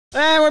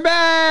And we're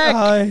back.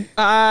 Hi.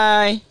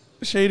 Hi.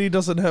 Shady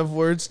doesn't have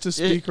words to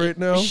speak right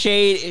now.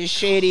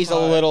 Shady's a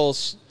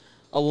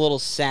little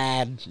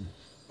sad.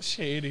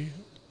 Shady.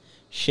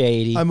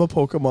 Shady. I'm a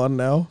Pokemon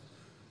now.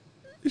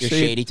 You're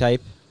Shady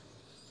type.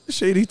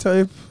 Shady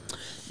type.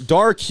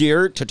 Dark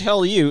here to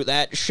tell you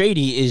that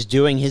Shady is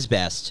doing his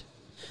best.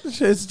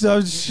 It's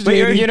Shady.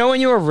 But you know when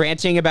you were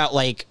ranting about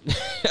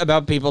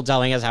about people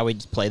telling us how we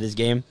play this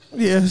game?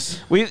 Yes.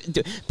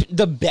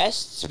 The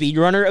best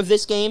speedrunner of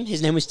this game,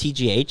 his name was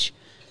TGH.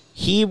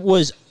 He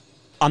was,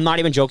 I'm not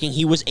even joking,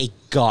 he was a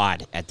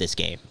god at this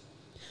game.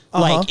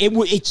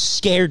 It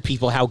scared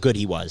people how good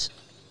he was.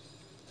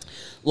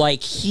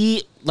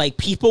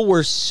 People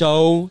were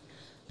so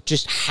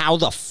just, how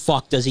the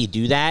fuck does he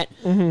do that?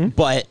 Mm-hmm.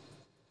 But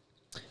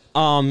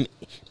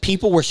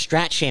people were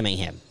strat shaming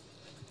him.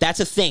 That's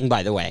a thing,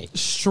 by the way.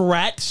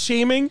 Strat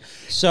shaming?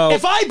 So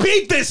if I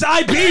beat this,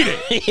 I beat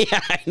it! Yeah,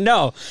 I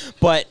know.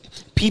 But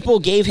people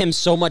gave him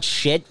so much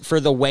shit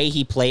for the way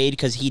he played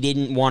because he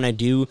didn't want to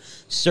do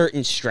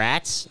certain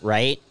strats,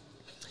 right?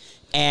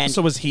 And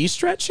so was he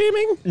strat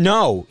shaming?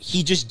 No,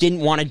 he just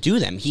didn't want to do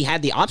them. He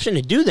had the option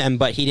to do them,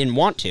 but he didn't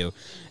want to.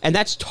 And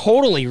that's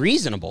totally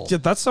reasonable. Yeah,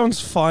 that sounds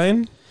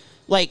fine.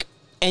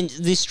 And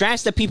the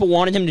strats that people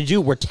wanted him to do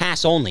were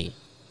TAS only.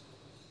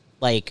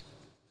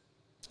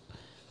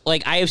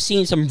 I have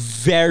seen some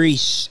very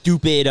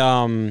stupid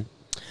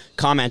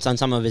comments on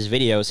some of his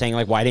videos saying,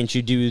 why didn't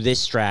you do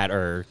this strat?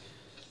 Or,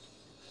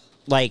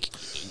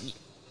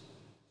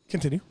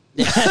 Continue.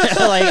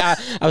 I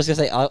was going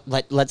to say,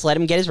 let's let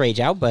him get his rage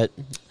out, but,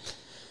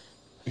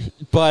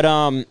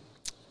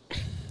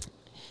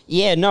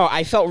 yeah, no,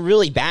 I felt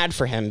really bad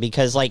for him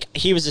because,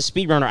 he was a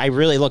speedrunner I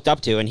really looked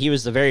up to, and he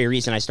was the very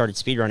reason I started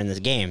speedrunning this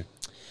game.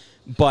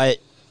 But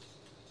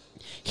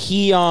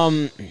he,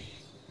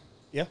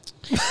 yeah.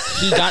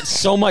 he got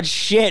so much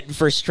shit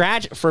for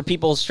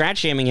people strat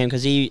shaming him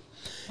because he.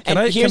 Can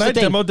I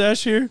demo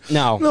dash here?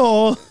 No.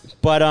 No.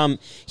 But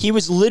he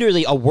was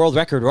literally a world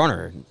record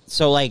runner.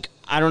 So I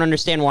don't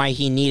understand why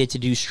he needed to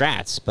do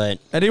strats. But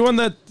anyone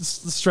that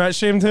strat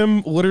shamed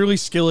him, literally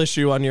skill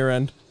issue on your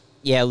end.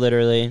 Yeah,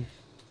 literally.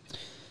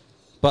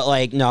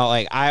 But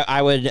no,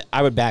 I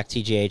would back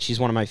TGH. He's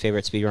one of my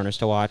favorite speedrunners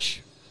to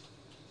watch.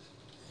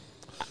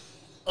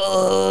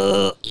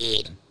 Oh,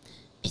 yeah.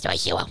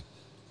 Mr. Hero.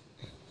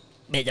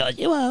 Mr.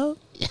 Hero.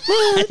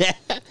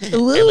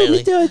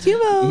 Mr.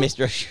 Hero.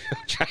 Mr. Hero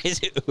tries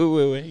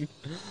ooh-ooing.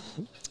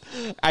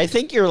 I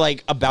think you're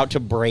about to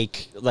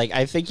break.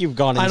 I think you've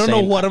gone insane. I don't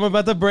know what I'm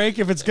about to break.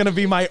 If it's gonna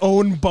be my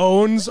own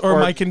bones or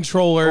my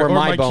controller or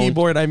my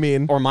keyboard. I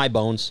mean, or my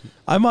bones.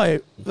 I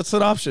might. That's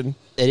an option.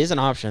 It is an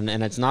option,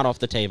 and it's not off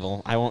the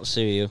table. I won't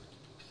sue you.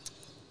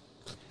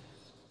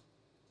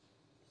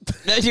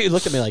 Dude,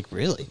 look at me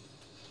really?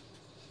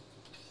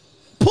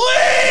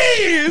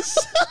 Please!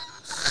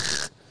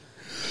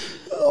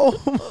 Oh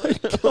my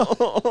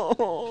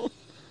god.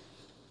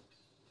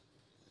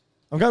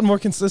 I've gotten more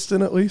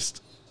consistent at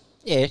least.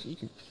 Yeah.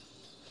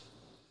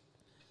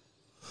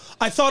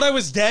 I thought I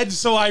was dead,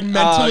 so I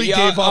mentally gave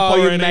up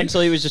already. You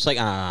mentally was just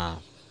ah.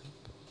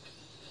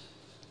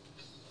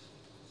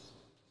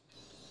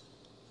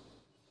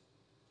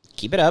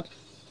 Keep it up.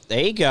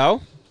 There you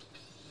go.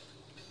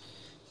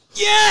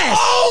 Yes!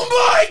 Oh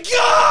my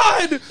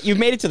god! You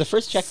made it to the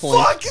first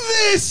checkpoint. Fuck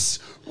this!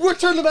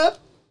 Return the map?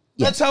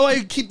 Yeah. That's how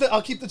I keep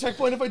I'll keep the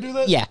checkpoint if I do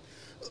that? Yeah.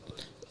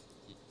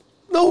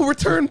 No,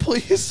 return,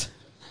 please.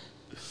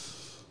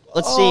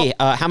 Let's see.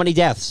 How many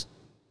deaths?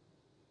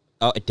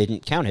 Oh, it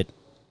didn't count it.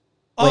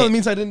 Oh, Wait. It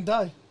means I didn't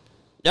die.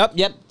 Yep,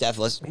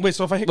 deathless. Wait,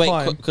 so if I hit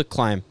climb. Click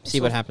climb.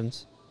 See what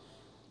happens.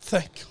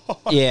 Thank God.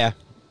 Yeah.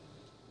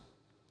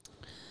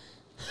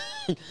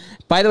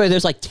 By the way,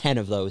 there's 10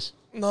 of those.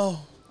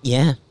 No.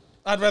 Yeah.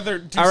 I'd rather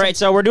do All right,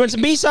 so we're doing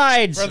some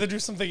B-sides. Rather do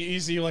something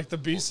easy like the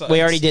B-sides.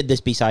 We already did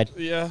this B-side.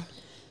 Yeah.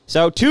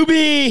 So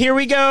 2B, here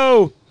we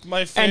go.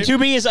 My favorite.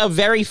 And 2B is a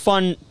very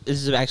fun.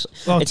 This is actually.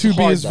 Oh,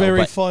 2B is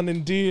very fun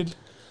indeed.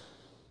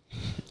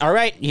 All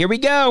right, here we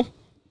go.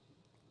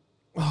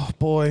 Oh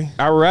boy.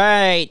 All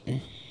right.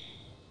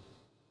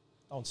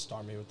 Don't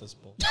star me with this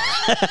bull.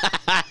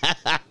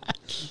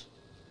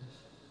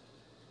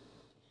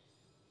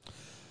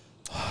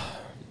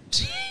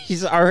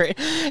 He's already.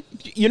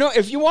 You know,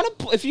 if you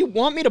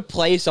want me to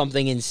play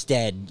something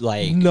instead,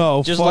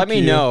 no, just let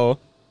me know.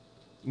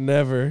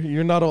 Never.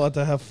 You're not allowed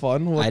to have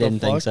fun. What I didn't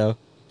think so.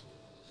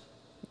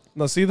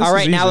 No, see, this all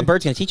right, is now easy. the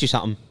bird's gonna teach you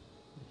something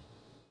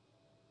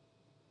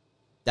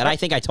that I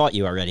think I taught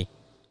you already.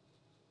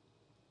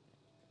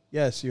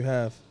 Yes, you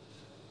have.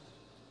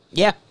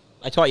 Yeah,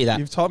 I taught you that.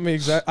 You've taught me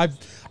exactly.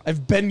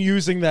 I've been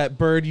using that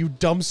bird, you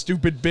dumb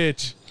stupid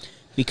bitch.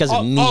 Because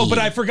of me. Oh, but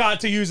I forgot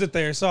to use it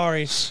there.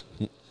 Sorry.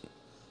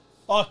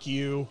 Fuck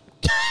you.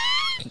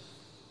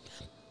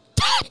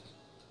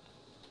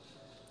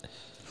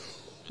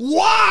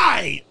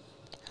 Why?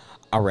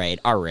 All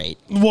right.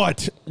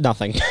 What?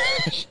 Nothing.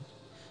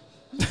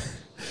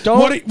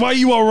 Don't. Why are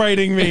you all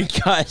writing me?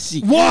 Because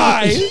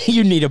why?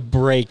 You need a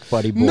break,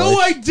 buddy boy. No,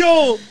 I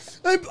don't.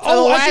 For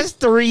the last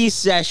 3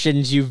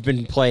 sessions, you've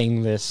been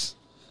playing this.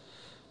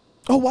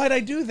 Oh, why'd I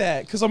do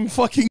that? Because I'm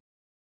fucking...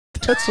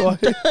 That's why.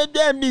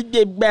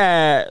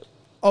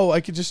 Oh,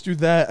 I could just do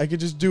that. I could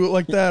just do it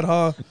like that,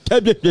 huh?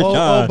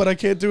 Oh, but I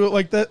can't do it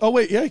like that. Oh,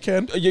 wait, yeah, I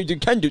can. You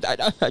can do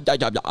that.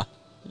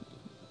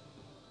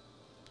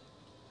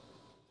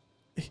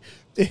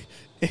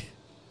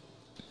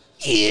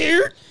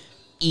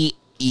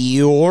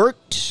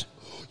 Eort.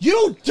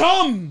 You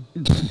dumb.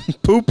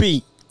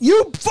 Poopy.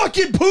 You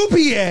fucking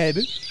poopy head.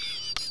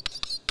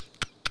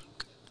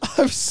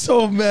 I'm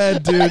so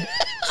mad, dude.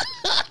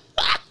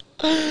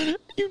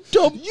 You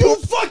dumb. You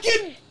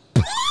fucking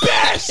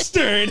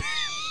bastard.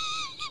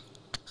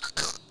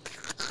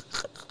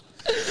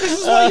 This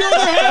is why your other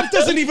half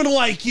doesn't even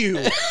like you.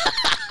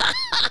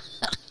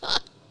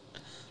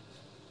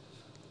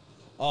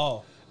 Oh.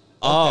 Okay.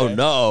 Oh,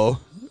 no.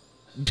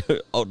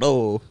 Oh,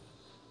 no.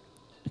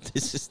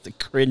 This is the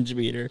cringe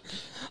meter.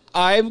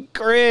 I'm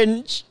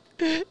cringe.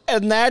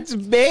 And that's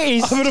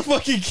based. I'm gonna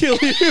fucking kill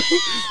you.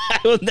 I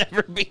will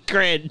never be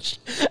cringe.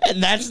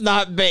 And that's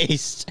not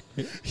based.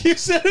 You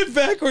said it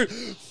backward.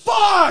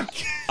 Fuck!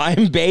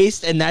 I'm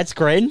based and that's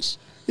cringe?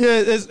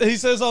 Yeah, he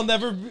says I'll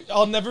never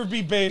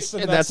be based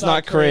and that's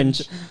not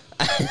cringe.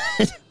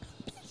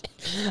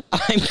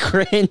 I'm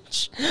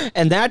cringe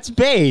and that's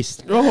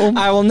based. Oh.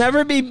 I will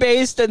never be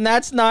based and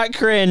that's not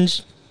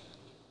cringe.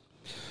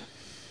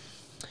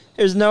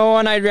 There's no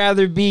one I'd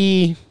rather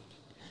be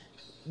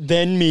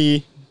than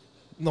me.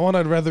 No one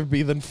I'd rather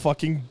be than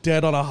fucking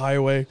dead on a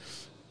highway.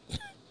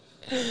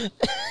 You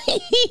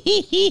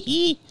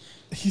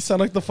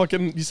sound like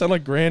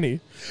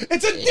Granny.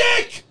 It's a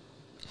dick!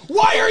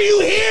 Why are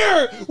you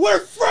here?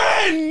 We're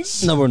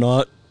friends! No, we're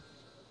not.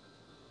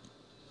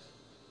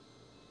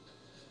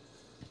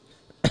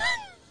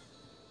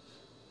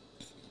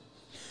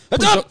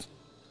 It's up!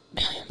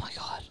 Oh my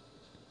god.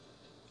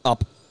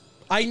 Up.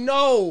 I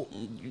know.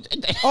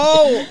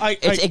 Oh,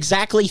 it's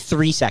exactly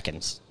 3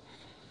 seconds.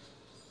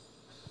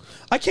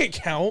 I can't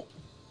count.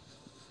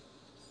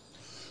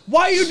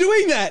 Why are you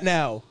doing that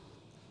now?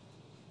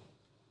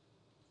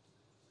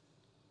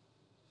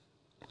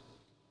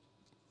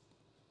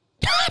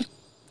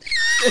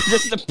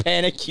 Just the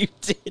panic you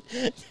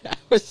did. That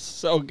was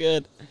so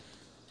good.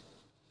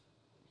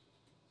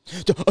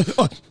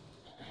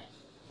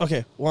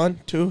 Okay, 1,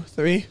 2,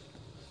 3.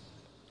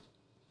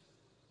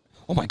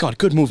 Oh my god,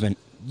 good movement.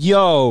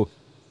 Yo.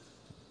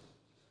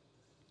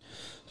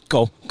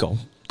 Go.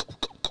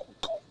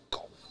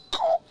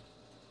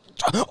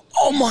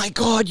 Oh my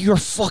god, you're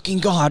fucking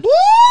god.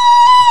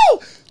 Woo!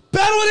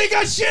 Battle ain't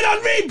got shit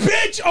on me,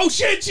 bitch! Oh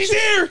shit, she's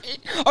here!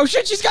 Oh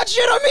shit, she's got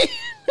shit on me!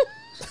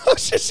 Oh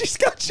shit, she's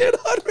got shit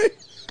on me!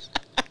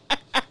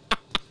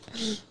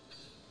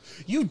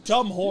 You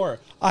dumb whore.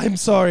 I'm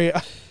sorry.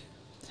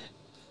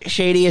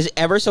 Shady is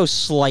ever so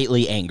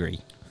slightly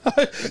angry.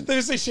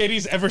 They say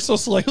Shady's ever so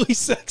slightly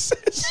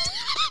sexist.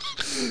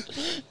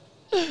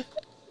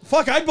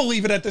 Fuck, I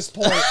believe it at this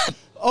point.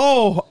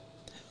 Oh.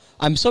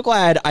 I'm so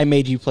glad I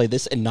made you play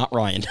this and not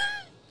Ryan.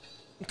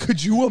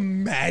 Could you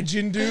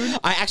imagine, dude?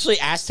 I actually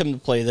asked him to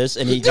play this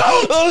and he...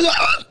 Don't!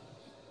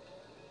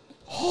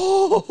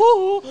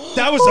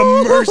 That was a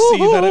mercy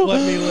that it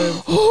let me live.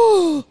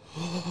 What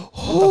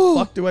the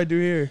fuck do I do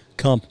here?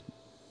 Come.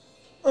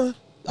 All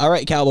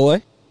right,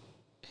 cowboy.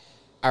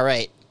 All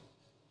right.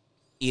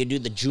 You do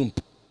the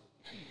jump.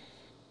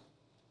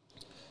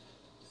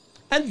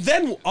 And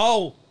then...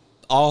 Oh.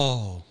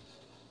 Oh.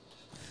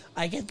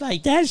 I get my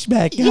dash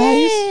back, guys.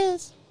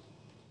 Yes.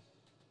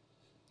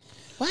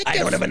 What I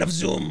don't have enough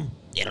zoom.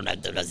 You don't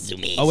have enough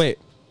zoomies. Oh, wait.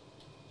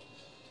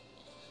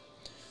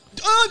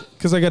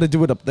 Because I got to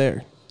do it up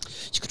there.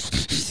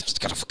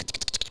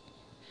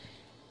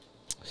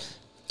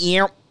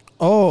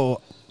 Oh.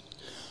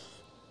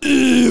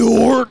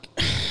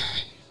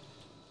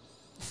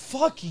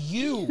 Fuck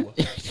you.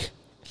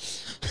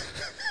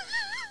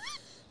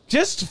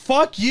 Just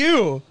fuck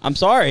you. I'm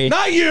sorry.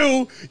 Not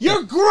you.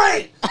 You're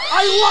great.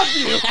 I love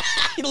you.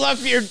 I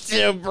love you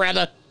too,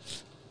 brother.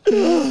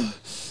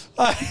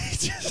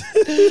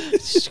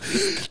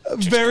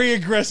 Very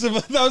aggressive.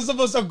 That was the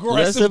most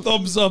aggressive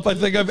thumbs up I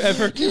think I've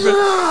ever given.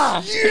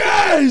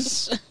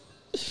 Yes.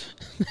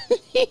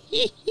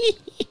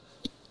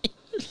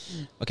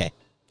 Okay.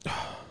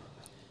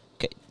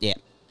 Okay. Yeah.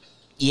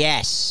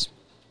 Yes.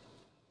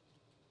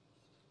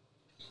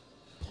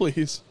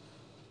 Please.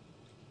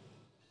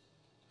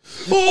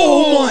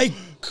 Oh my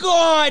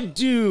god,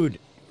 dude.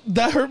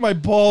 That hurt my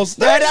balls.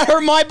 That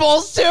hurt my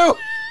balls too.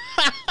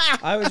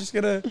 I was just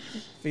gonna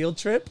field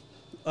trip.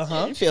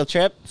 Field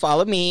trip.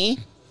 Follow me.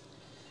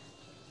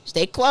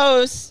 Stay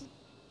close.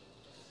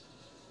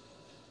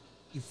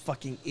 You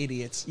fucking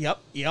idiots. Yep.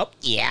 Yep.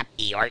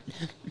 Eort.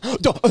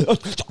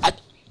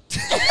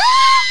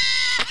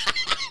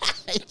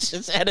 I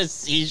just had a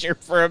seizure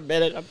for a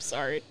minute. I'm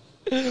sorry.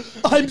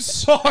 I'm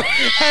sorry.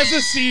 Has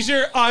a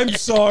seizure. I'm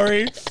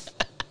sorry.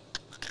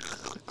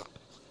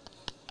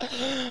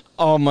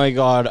 Oh my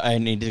god, I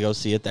need to go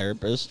see a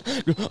therapist.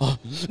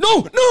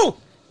 No, no!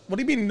 What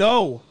do you mean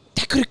no?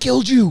 That could have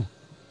killed you.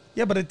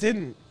 Yeah, but it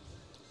didn't.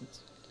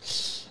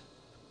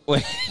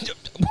 Wait,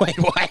 wait,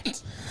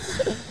 what?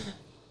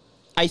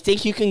 I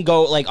think you can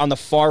go like on the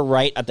far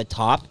right at the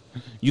top.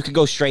 You can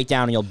go straight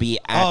down and you'll be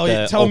at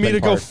the you tell me to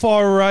go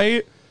far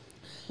right?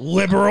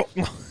 Liberal.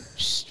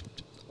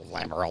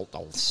 Liberal.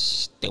 Oh,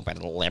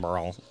 stupid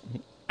liberal.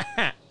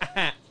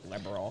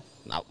 Liberal.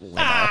 Not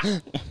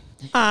liberal.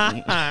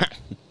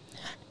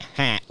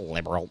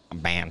 Liberal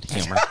band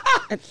humor.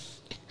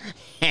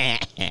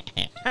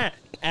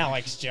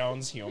 Alex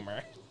Jones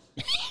humor.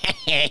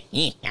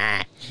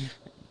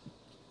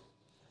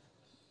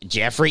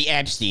 Jeffrey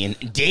Epstein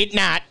did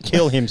not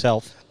kill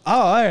himself. Oh,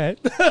 all right.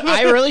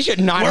 I really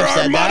should not have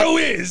said that. Where our motto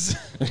is.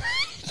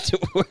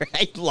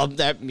 I love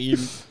that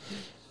meme.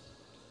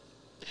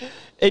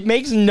 It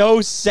makes no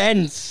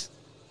sense.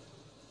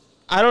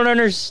 I don't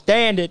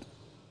understand it.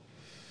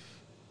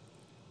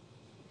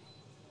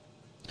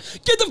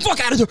 Get the fuck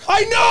out of there!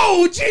 I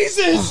know,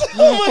 Jesus!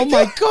 Oh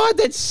my god,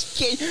 that's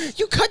scary.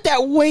 You cut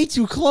that way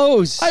too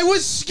close. I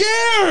was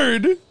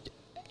scared.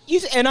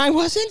 And I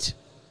wasn't.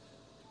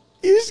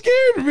 You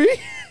scared me.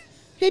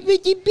 That's me.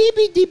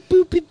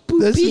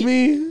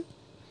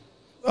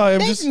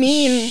 That's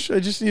mean. I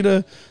just need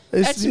a.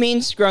 That's mean.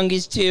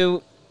 Scrungus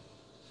too.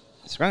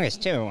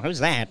 Scrungus too. Who's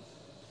that?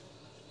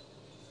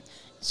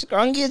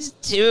 Scrungus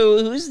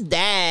too. Who's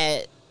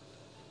that?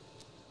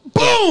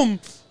 Boom. Yeah.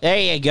 There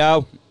you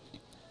go.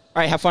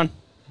 All right, have fun.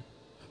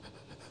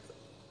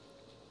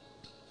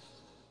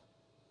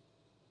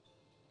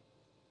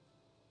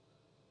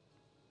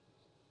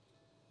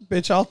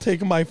 Bitch, I'll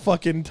take my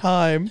fucking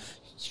time.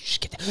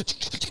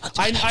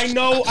 I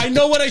know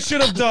what I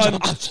should have done.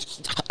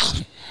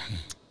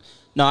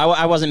 No,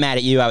 I wasn't mad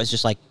at you. I was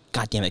just like,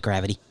 God damn it,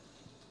 gravity.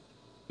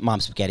 Mom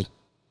spaghetti.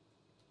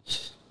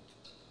 She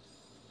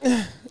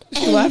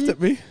laughed at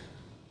me.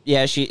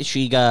 Yeah,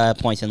 she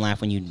points and laughs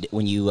when you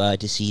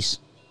decease.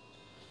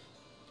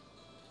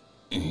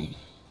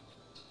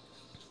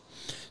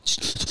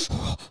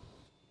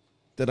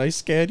 Did I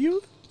scare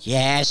you?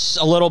 Yes,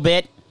 a little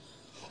bit.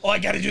 Oh, I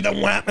gotta do the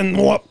whap and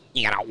whoop.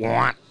 You gotta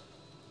want.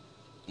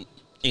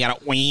 You gotta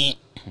wee.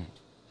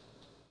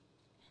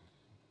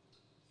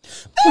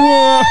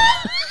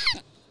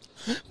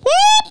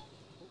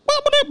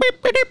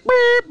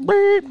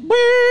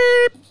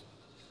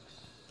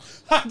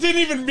 I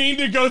didn't even mean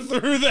to go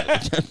through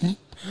that.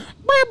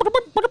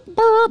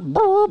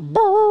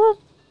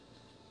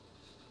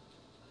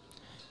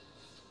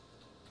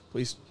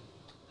 Please.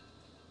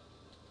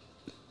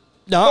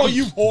 No. Oh,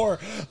 you whore.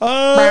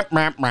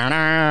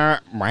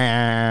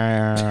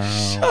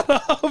 Shut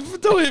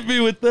up. Don't hit me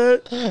with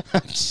that.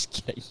 I'm just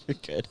kidding. You're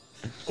good.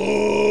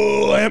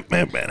 Oh,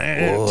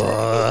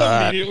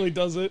 immediately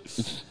does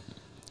it.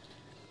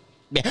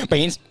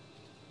 Beans.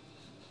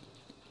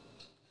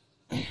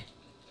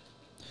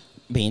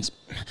 Beans.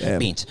 Damn.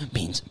 Beans.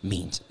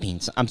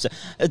 I'm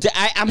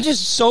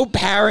just so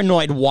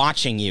paranoid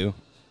watching you.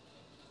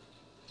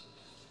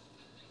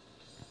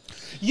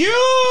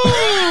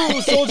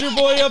 You, Soldier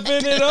Boy, up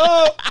in it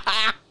up.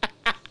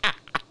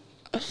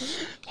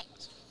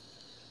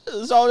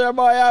 Soldier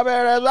Boy, up in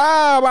it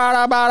up.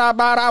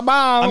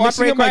 I'm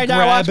missing my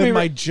grab and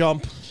my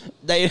jump.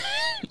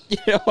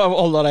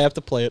 Hold on, I have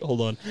to play it.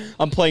 Hold on.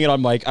 I'm playing it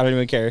on mic. I don't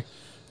even care.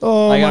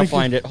 Oh, I gotta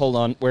find it. Hold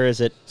on. Where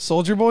is it?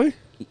 Soldier Boy?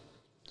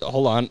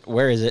 Hold on.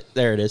 Where is it?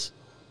 There it is.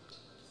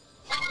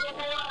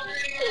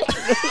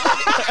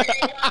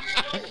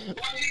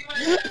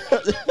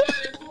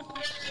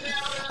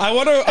 I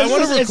want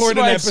to record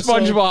an episode.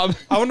 SpongeBob.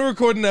 I want to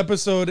record an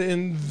episode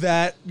in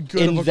that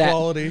good of a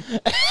quality.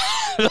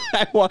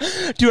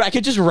 Dude, I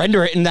could just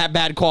render it in that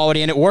bad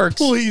quality and it works.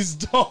 Please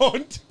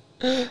don't.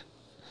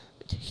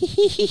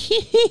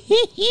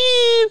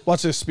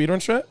 Watch this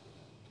speedrun strat.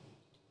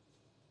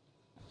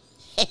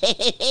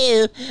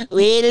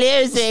 We're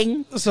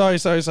losing. Sorry.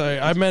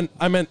 I meant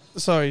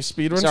sorry,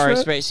 speedrun Sorry,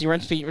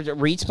 strat.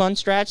 respawn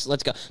strats.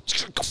 Let's go.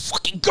 Go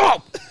fucking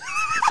go.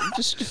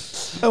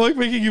 I like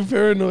making you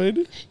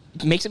paranoid.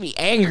 It makes me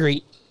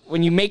angry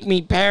when you make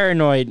me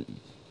paranoid.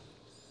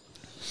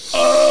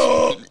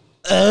 Oh,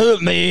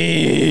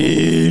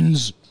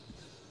 means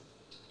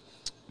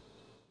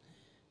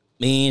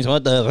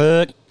what the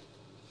fuck?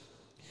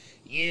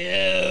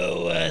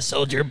 You,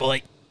 Soldier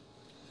Boy.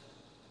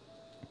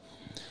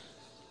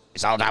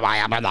 Soldier Boy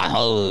up in the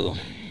hole.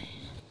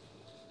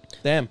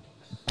 damn.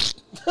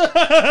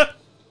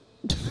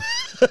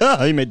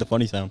 He made the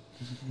funny sound.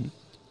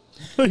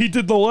 He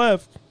did the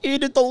left. He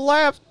did the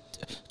left.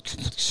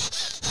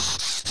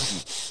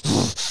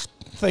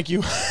 Thank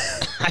you.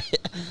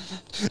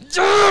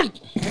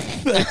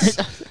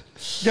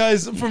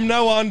 Guys, from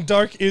now on,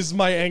 dark is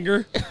my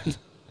anger.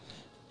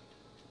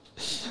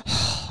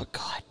 Oh,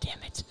 God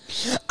damn it.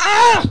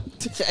 Ah!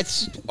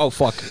 Oh,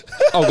 fuck.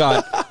 Oh,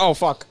 God. Oh,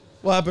 fuck.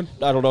 What happened?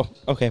 I don't know.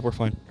 Okay, we're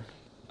fine.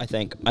 I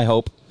think. I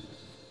hope.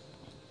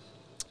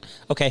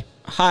 Okay.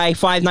 Hi,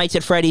 Five Nights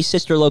at Freddy's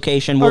sister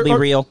location. Will be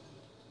real.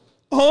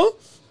 Huh?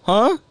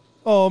 Huh?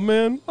 Oh,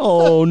 man.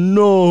 Oh,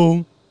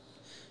 no.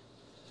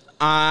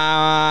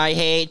 I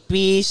hate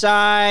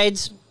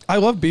B-sides. I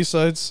love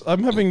B-sides.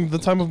 I'm having the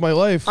time of my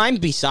life. I'm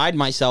beside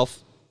myself.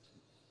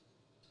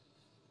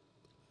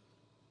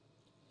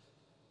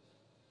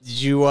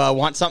 Did you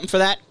want something for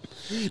that?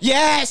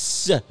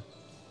 Yes!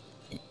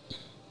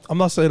 I'm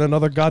not saying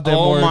another goddamn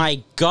word. Oh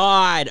my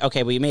god.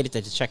 Okay, well, you made it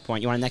to the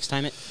checkpoint. You want to next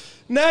time it?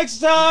 Next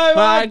time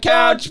on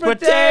Couch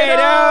Potatoes!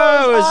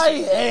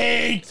 I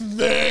hate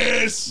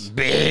this.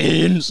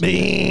 Beans.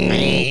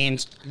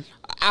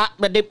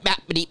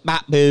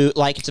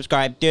 Like and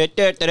subscribe. Do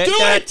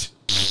it!